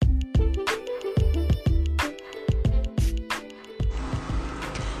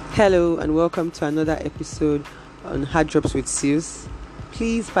Hello and welcome to another episode on Hard Drops with Seals.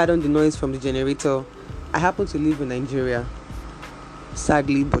 Please pardon the noise from the generator. I happen to live in Nigeria,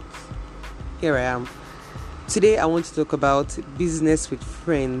 sadly, but here I am. Today I want to talk about business with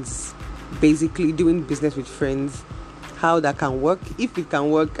friends, basically doing business with friends, how that can work, if it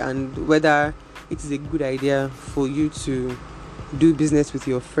can work, and whether it is a good idea for you to do business with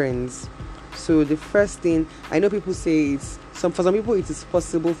your friends. So the first thing, I know people say for some people it is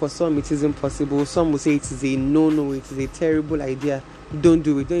possible, for some it isn't possible. Some will say it is a no, it is a terrible idea. Don't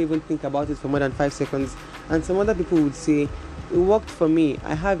do it. Don't even think about it for more than 5 seconds. And some other people would say, it worked for me.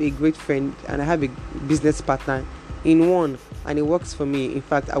 I have a great friend and I have a business partner in one and it works for me. In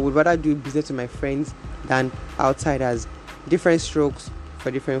fact, I would rather do business with my friends than outsiders. Different strokes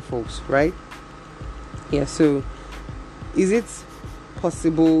for different folks, right? Yeah, so is it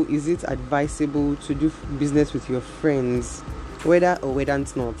possible, is it advisable to do business with your friends? Whether or whether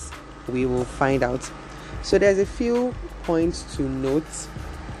not, we will find out. So there's a few points to note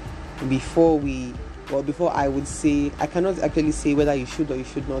before I would say, I cannot actually say whether you should or you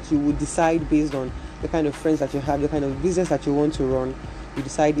should not. You would decide based on the kind of friends that you have, the kind of business that you want to run. You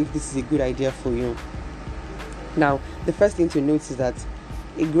decide if this is a good idea for you. Now, the first thing to note is that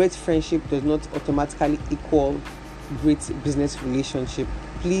a great friendship does not automatically equal great business relationship.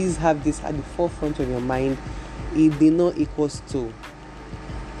 Please have this at the forefront of your mind. It did not equals to.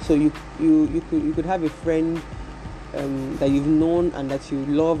 So you could have a friend that you've known and that you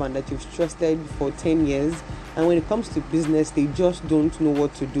love and that you've trusted for 10 years, and when it comes to business they just don't know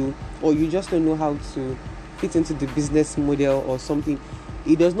what to do, or you just don't know how to fit into the business model or something.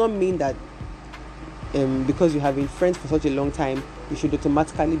 It does not mean that because you have been friends for such a long time, you should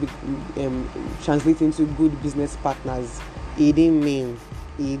automatically be translate into good business partners. It did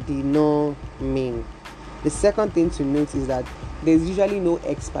not mean. The second thing to note is that there's usually no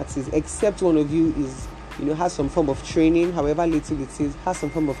expertise, except one of you has some form of training, however little it is, has some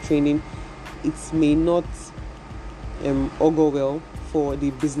form of training. It may not augur well for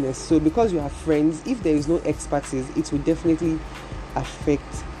the business. So because you are friends, if there is no expertise, it will definitely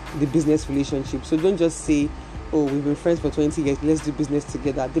affect the business relationship. So don't just say, oh, we've been friends for 20 years, let's do business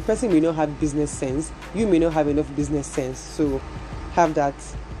together. The person may not have business sense. You may not have enough business sense. So have that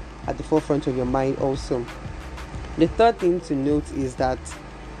at the forefront of your mind also. The third thing to note is that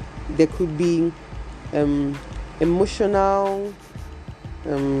there could be emotional,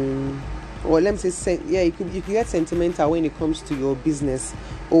 or let me say, you could get sentimental when it comes to your business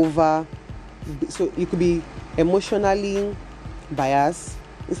over. So you could be emotionally biased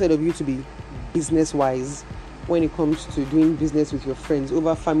instead of you to be business wise when it comes to doing business with your friends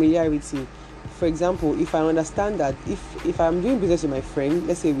over familiarity. For example, if I understand that if I'm doing business with my friend,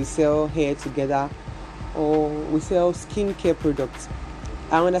 let's say we sell hair together or we sell skincare products,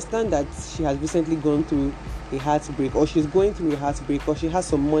 I understand that she has recently gone through a heartbreak, or she's going through a heartbreak, or she has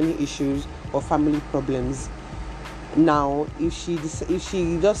some money issues or family problems. Now, if she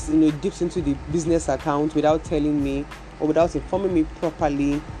just dips into the business account without telling me or without informing me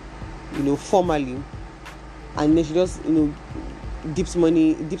properly, formally, and then she just dips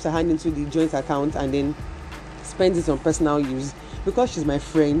her hand into the joint account and then spends it on personal use, because she's my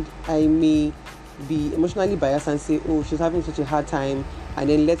friend, I may be emotionally biased and say, oh, she's having such a hard time, and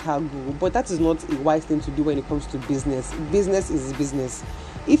then let her go. But that is not a wise thing to do when it comes to business. Business is business.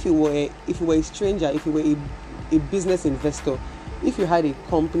 If you were a stranger, if you were a business investor, if you had a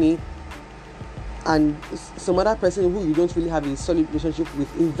company and some other person who you don't really have a solid relationship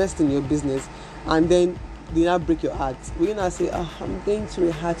with invest in your business, and then they now break your heart, will you not say, oh, I'm going through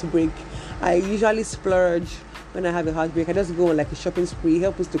a heartbreak, I usually splurge when I have a heartbreak, I just go on like a shopping spree,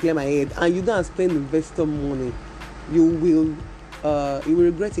 help us to clear my head, and you don't spend investor money, you will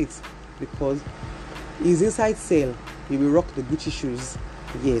regret it, because it's inside sale. You will rock the Gucci shoes.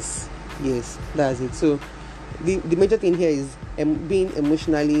 Yes, that's it. So the major thing here is being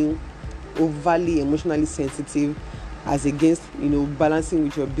overly emotionally sensitive, as against balancing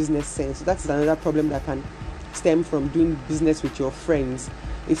with your business sense. So that's another problem that can stem from doing business with your friends.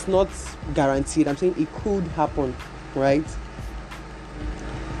 It's not guaranteed. I'm saying it could happen, right?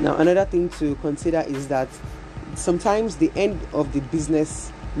 Now, another thing to consider is that sometimes the end of the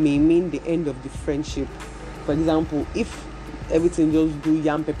business may mean the end of the friendship. For example, if everything just do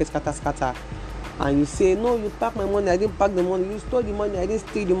yam pepper scatter, and you say, no, you pack my money, I didn't pack the money, you stole the money, I didn't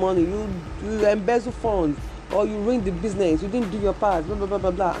steal the money, you embezzle funds, or you ruined the business, you didn't do your part, blah blah blah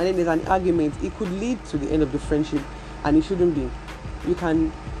blah blah, and then there's an argument, it could lead to the end of the friendship, and it shouldn't be. You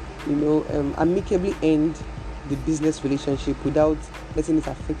can amicably end the business relationship without letting it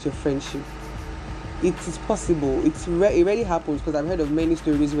affect your friendship. it is possible. It really happens, because I've heard of many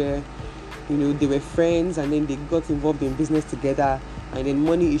stories where, they were friends and then they got involved in business together, and then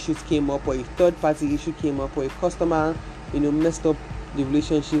money issues came up, or a third party issue came up, or a customer, messed up the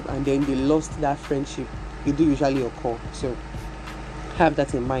relationship, and then they lost that friendship. It do usually occur. So have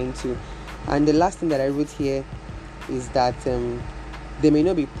that in mind too. And the last thing that I wrote here is that there may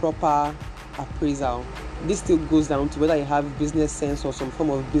not be proper appraisal. This still goes down to whether you have business sense or some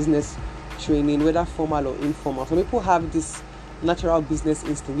form of business training, whether formal or informal. Some people have this natural business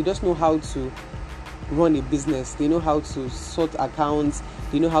instinct. You just know how to run a business. They know how to sort accounts.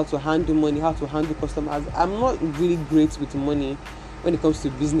 They know how to handle money, how to handle customers. I'm not really great with money when it comes to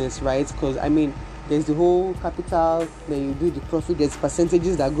business, right? Because there's the whole capital, then you do the profit, there's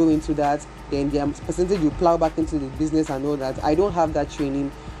percentages that go into that, then there's percentage you plow back into the business and all that. I don't have that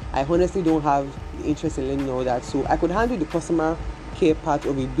training. I honestly don't have the interest in learning all that. So I could handle the customer care part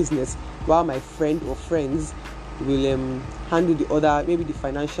of a business, while my friend or friends will handle the other, maybe the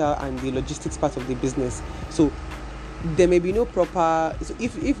financial and the logistics part of the business. So there may be no proper, so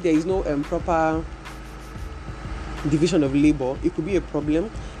if there is no proper division of labor, it could be a problem.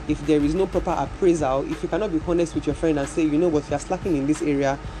 If there is no proper appraisal, if you cannot be honest with your friend and say, what, you're slacking in this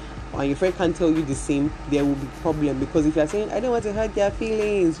area, and your friend can't tell you the same, there will be problem. Because if you're saying, I don't want to hurt their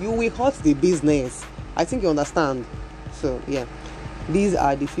feelings, you will hurt the business. I think you understand. So yeah, these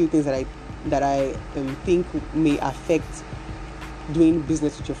are the few things that I think may affect doing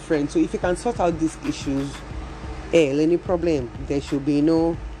business with your friend. So if you can sort out these issues, any problem, there should be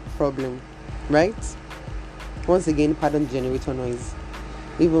no problem, right? Once again, pardon the generator noise.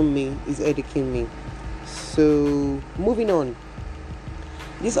 Even me is educating me. So moving on.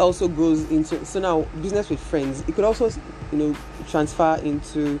 This also goes into, so now business with friends. It could also, transfer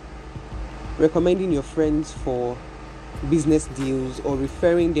into recommending your friends for business deals or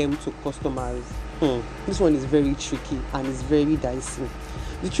referring them to customers. This one is very tricky and it's very dicey.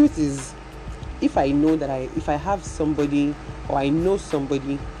 The truth is, if I have somebody, or I know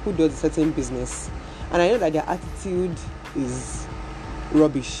somebody who does a certain business, and I know that their attitude is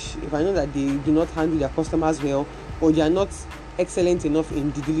rubbish, if I know that they do not handle their customers well, or they are not excellent enough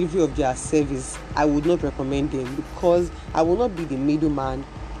in the delivery of their service, I would not recommend them, because I will not be the middleman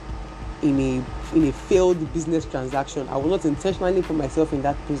in a failed business transaction. I will not intentionally put myself in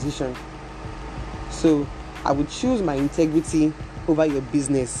that position. So I would choose my integrity over your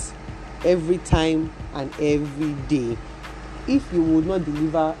business every time and every day. If you would not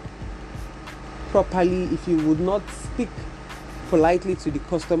deliver properly, if you would not speak politely to the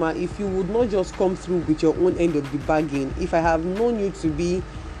customer, if you would not just come through with your own end of the bargain, if I have known you to be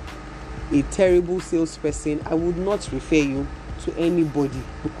a terrible salesperson, I would not refer you to anybody,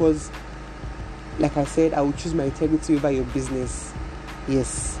 because like I said, I will choose my integrity over your business.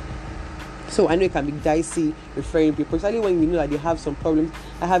 Yes. So I know it can be dicey referring people, especially when you know that they have some problems.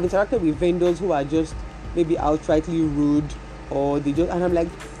 I have interacted with vendors who are just maybe outrightly rude, or and I'm like,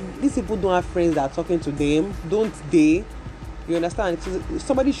 these people don't have friends that are talking to them, don't they? You understand? So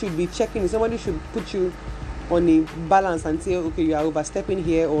somebody should be checking. Somebody should put you on a balance and say, okay, you are overstepping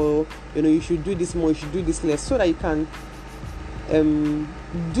here, or you should do this more, you should do this less, so that you can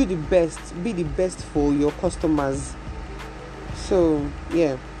do the best, be the best for your customers. So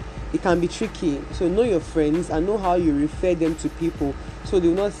yeah, it can be tricky. So know your friends and know how you refer them to people. So they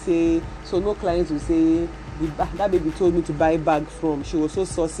will not say, so no clients will say, that baby told me to buy bag from, she was so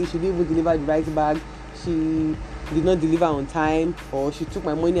saucy, she didn't even deliver the right bag, she did not deliver on time, or she took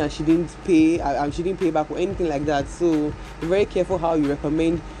my money and she didn't pay back, or anything like that. So be very careful how you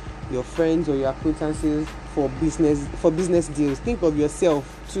recommend your friends or your acquaintances for business deals. Think of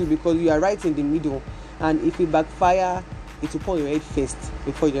yourself too, because you are right in the middle, and if it backfire, it will put your head first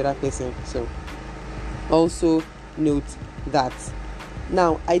before the other person. So also note that.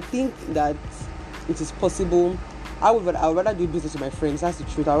 Now I think that it is possible. I would rather do business with my friends. That's the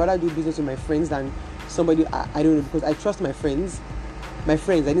truth. I would rather do business with my friends than somebody I don't know, because I trust my friends. I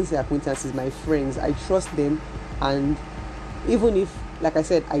didn't say acquaintances, my friends. I trust them, and even if, like I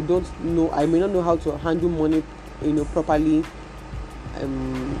said, I may not know how to handle money, properly,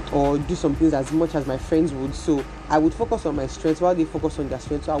 or do some things as much as my friends would. So I would focus on my strengths while they focus on their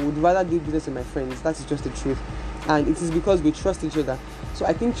strengths. So I would rather do business with my friends. That's just the truth, and it is because we trust each other. So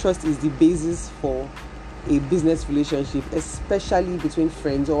I think trust is the basis for a business relationship, especially between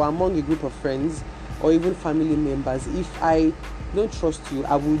friends or among a group of friends or even family members. If I don't trust you,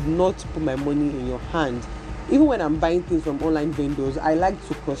 I would not put my money in your hand. Even when I'm buying things from online vendors, I like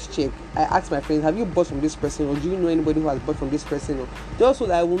to cross-check. I ask my friends, have you bought from this person, or do you know anybody who has bought from this person? Or just so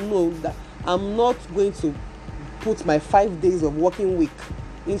that I will know that I'm not going to put my 5 days of working week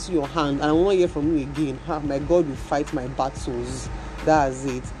into your hand and I will not hear from you again, my God will fight my battles. That's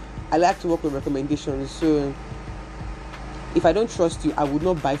it. I like to work with recommendations. So if I don't trust you, I would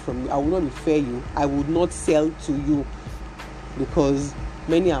not buy from you, I would not refer you, I would not sell to you, because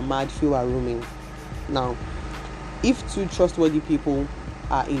many are mad, few are roaming. Now, if two trustworthy people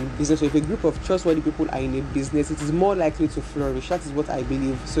are in business, or if a group of trustworthy people are in a business, it is more likely to flourish. That is what I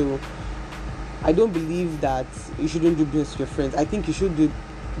believe. So I don't believe that you shouldn't do business with your friends. I think you should do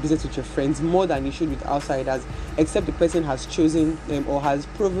business with your friends more than you should with outsiders, except the person has chosen or has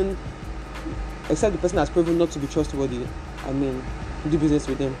proven, except the person has proven not to be trustworthy. I mean, do business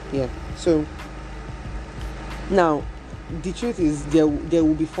with them. Yeah. So now, the truth is there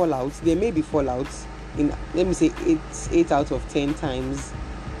will be fallouts. There may be fallouts. In, let me say, 8 out of 10 times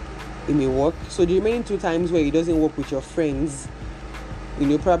it may work. So the remaining 2 times where it doesn't work with your friends,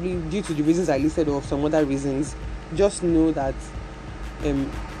 probably due to the reasons I listed or some other reasons, just know that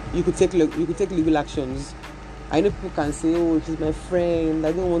you could take legal actions. I know people can say, "Oh, she's my friend,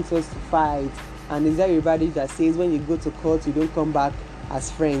 I don't want us to fight." And is there everybody that says when you go to court you don't come back as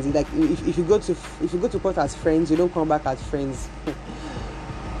friends? Like if you go to court as friends, you don't come back as friends.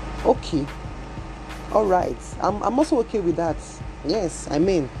 Okay, all right. I'm also okay with that. Yes, I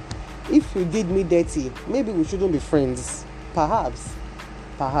mean, if you did me dirty, maybe we shouldn't be friends. Perhaps.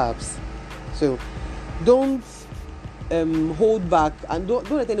 So don't hold back, and don't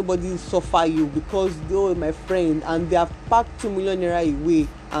let anybody suffer you because they're my friend and they have packed 2 million naira away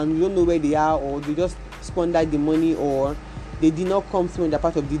and you don't know where they are, or they just squandered the money, or they did not come through in the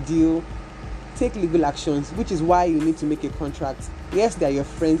part of the deal. Take legal actions, which is why you need to make a contract. Yes, they are your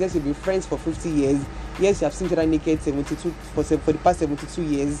friends. Yes, you've been friends for 50 years. Yes, you have seen each other naked for the past 72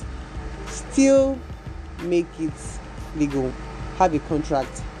 years. Still make it legal. Have a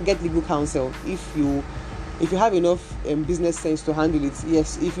contract. Get legal counsel if you have enough business sense to handle it.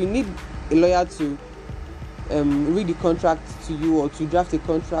 Yes, if you need a lawyer to read the contract to you or to draft a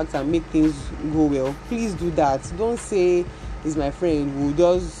contract and make things go well, please do that. Don't say is my friend,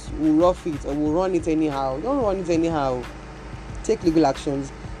 we'll rough it or we'll run it anyhow. Don't run it anyhow. Take legal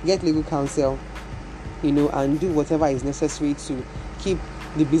actions, get legal counsel, and do whatever is necessary to keep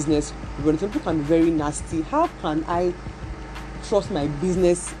the business running. Some people can be very nasty. How can I trust my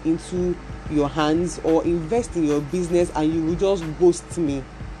business into your hands or invest in your business and you will just ghost me?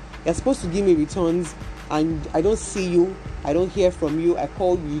 You're supposed to give me returns and I don't see you, I don't hear from you, I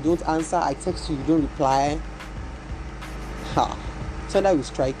call you, you don't answer, I text you, you don't reply. Thunder will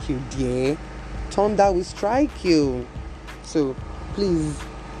strike you, dear. Thunder will strike you. So please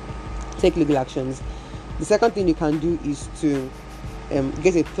take legal actions. The second thing you can do is to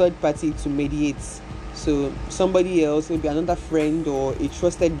get a third party to mediate. So somebody else, maybe another friend or a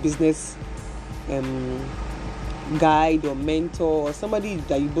trusted business guide or mentor or somebody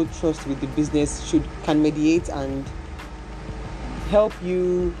that you both trust with the business can mediate and help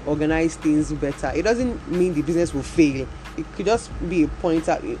you organize things better. It doesn't mean the business will fail. It could just be a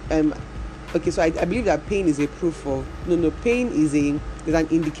pointer. Okay, so I believe that pain is a proof of pain is an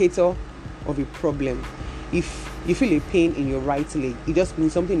indicator of a problem. If you feel a pain in your right leg, it just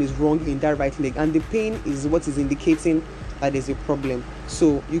means something is wrong in that right leg, and the pain is what is indicating that there's a problem.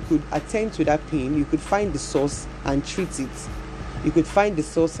 So you could attend to that pain, you could find the source and treat it. You could find the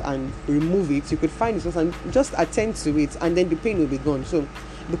source and remove it. You could find the source and just attend to it, and then the pain will be gone. So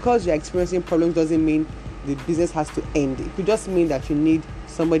because you're experiencing problems doesn't mean the business has to end. It could just mean that you need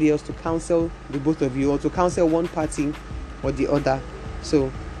somebody else to counsel the both of you, or to counsel one party or the other.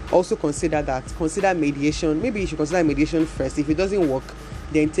 So also consider mediation. Maybe you should consider mediation first. If it doesn't work,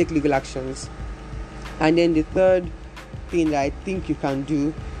 then take legal actions. And then the third thing that I think you can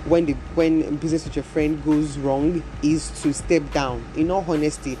do when business with your friend goes wrong is to step down. In all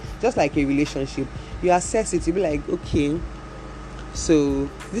honesty, just like a relationship, you assess it. You be like, okay, so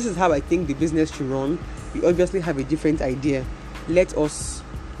this is how I think the business should run. We obviously have a different idea. Let us,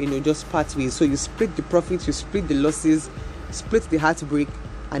 just part ways. So you split the profits, you split the losses, split the heartbreak,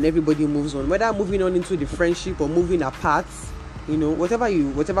 and everybody moves on. Whether moving on into the friendship or moving apart,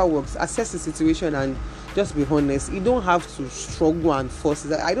 whatever works. Assess the situation and just be honest. You don't have to struggle and force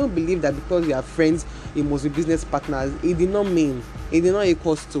it. I don't believe that because you are friends, you must be business partners. It did not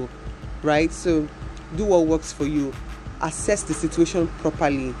equal to, right? So do what works for you. Assess the situation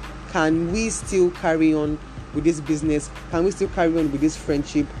properly. Can we still carry on with this business? Can we still carry on with this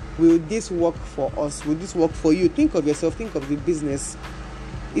friendship? Will this work for us? Will this work for you? Think of yourself, think of the business.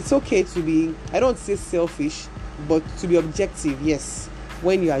 It's okay to be, I don't say selfish, but to be objective, yes,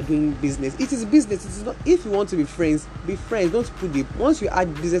 when you are doing business. It is business. It is not, if you want to be friends, be friends. Don't put it. Once you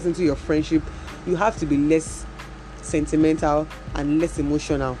add business into your friendship, you have to be less sentimental and less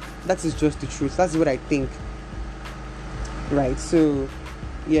emotional. That is just the truth. That's what I think. Right. So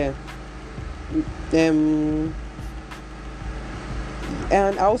yeah.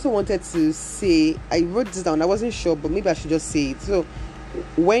 And I also wanted to say, I wrote this down, I wasn't sure, but maybe I should just say it. So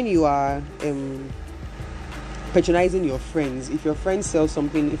when you are patronizing your friends, if your friend sells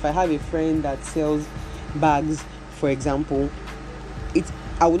something, if I have a friend that sells bags, for example,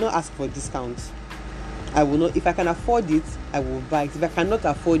 I will not ask for discounts. I will not. If I can afford it, I will buy it. If I cannot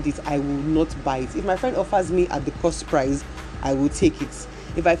afford it, I will not buy it. If my friend offers me at the cost price, I will take it.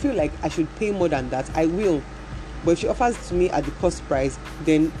 If I feel like I should pay more than that, I will. But if she offers to me at the cost price,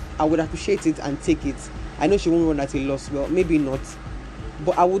 then I would appreciate it and take it. I know she won't run at a loss. Well, maybe not.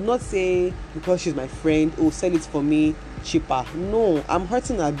 But I would not say because she's my friend, oh, sell it for me cheaper. No, I'm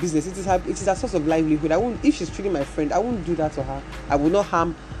hurting her business. It is a source of livelihood. I won't. If she's treating my friend, I won't do that to her. I will not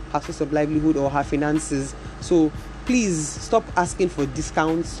harm her source of livelihood or her finances. So please stop asking for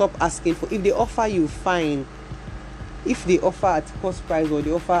discounts. Stop asking for, if they offer you, fine. If they offer at cost price or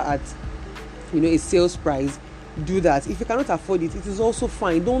they offer at a sales price, do that. If you cannot afford it, it is also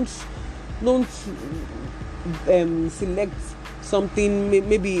fine. Don't select something,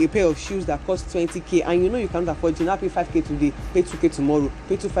 maybe a pair of shoes that cost 20k and you can't afford it. You now pay 5k today, pay 2k tomorrow,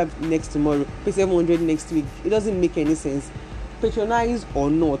 pay 2.5 next tomorrow, pay 700 next week. It doesn't make any sense. Patronize or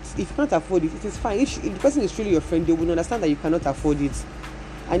not, if you can't afford it, it is fine. If the person is truly your friend, they will understand that you cannot afford it,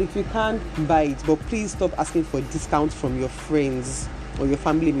 and if you can't, buy it. But please stop asking for discounts from your friends or your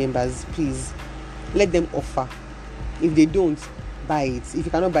family members. Please let them offer. If they don't, buy it. If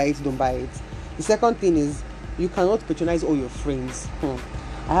you cannot buy it, don't buy it. The second thing is, you cannot patronize all your friends.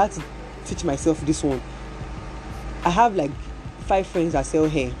 I had to teach myself this one. I have like 5 friends that sell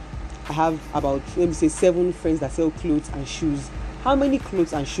hair. I have about, let me say, 7 friends that sell clothes and shoes. How many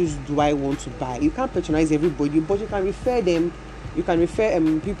clothes and shoes do I want to buy? You can't patronize everybody, but you can refer them. You can refer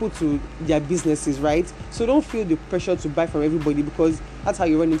people to their businesses, right? So don't feel the pressure to buy from everybody, because that's how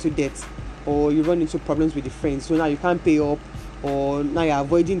you run into debt or you run into problems with the friends. So now you can't pay up, or now you're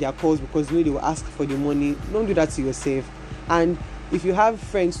avoiding their calls because they will ask for the money. Don't do that to yourself. And if you have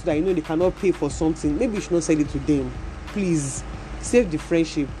friends that they cannot pay for something, maybe you should not sell it to them. Please save the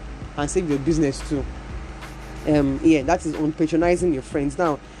friendship and save your business too. That is on patronizing your friends.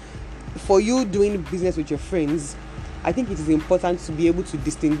 Now, for you doing business with your friends, I think it is important to be able to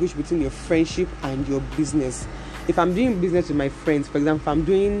distinguish between your friendship and your business. If I'm doing business with my friends, for example, if I'm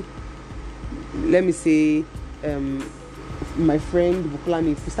doing, let me say, my friend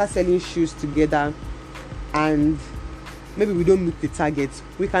Bukulami, if we start selling shoes together and maybe we don't meet the target,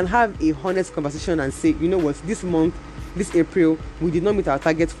 we can have a honest conversation and say, you know what, this month, this April, we did not meet our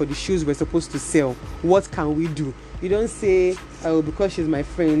target for the shoes we're supposed to sell. What can we do? You don't say, oh, because she's my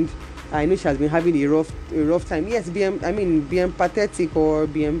friend, I know she has been having a rough time. Yes, be empathetic, or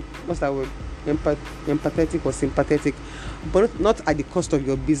what's that word? Empathetic or sympathetic, but not at the cost of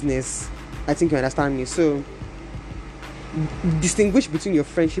your business. I think you understand me. So distinguish between your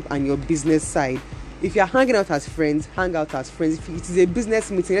friendship and your business side. If you're hanging out as friends, hang out as friends. If it is a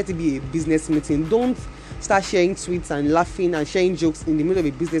business meeting, let it be a business meeting. Don't start sharing tweets and laughing and sharing jokes in the middle of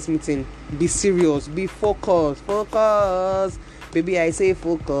a business meeting. Be serious. Be focused. Focus. Baby, I say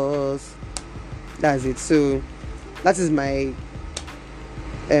focus. That's it. So that is my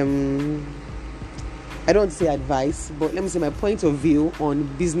I don't say advice, but let me say my point of view on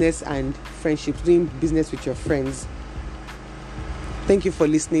business and friendships, doing business with your friends. Thank you for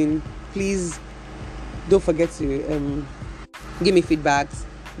listening. Please don't forget to give me feedbacks,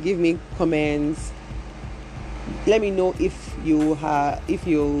 give me comments. Let me know if you have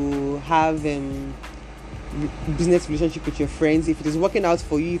business relationship with your friends, if it is working out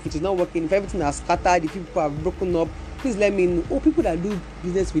for you, if it is not working, if everything has scattered, if people have broken up. Please let me know. People that do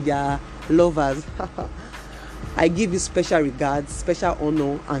business with their lovers, I give you special regards, special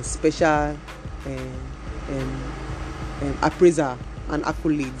honor, and special appraisal and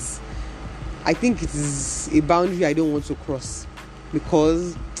accolades. I think it is a boundary I don't want to cross,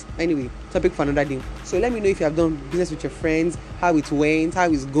 because anyway, topic for another day. So let me know if you have done business with your friends, how it went, how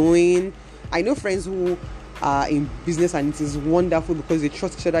it's going. I know friends who are in business and it is wonderful because they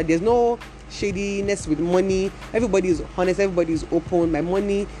trust each other. There's no shadiness with money. Everybody is honest, everybody is open. My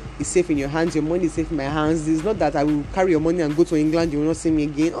money is safe in your hands, your money is safe in my hands. It's not that I will carry your money and go to England, you will not see me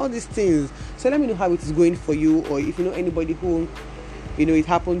again, all these things. So let me know how it is going for you, or if you know anybody who it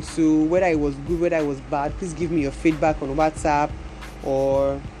happened to, whether it was good, whether it was bad. Please give me your feedback on WhatsApp,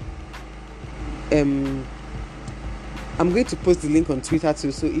 or I'm going to post the link on Twitter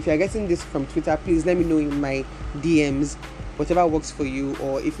too. So if you're getting this from Twitter, please let me know in my DMs whatever works for you,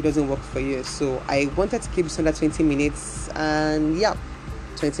 or if it doesn't work for you. So I wanted to keep this under 20 minutes, and yeah,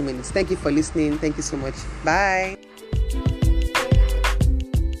 20 minutes. Thank you for listening. Thank you so much. Bye.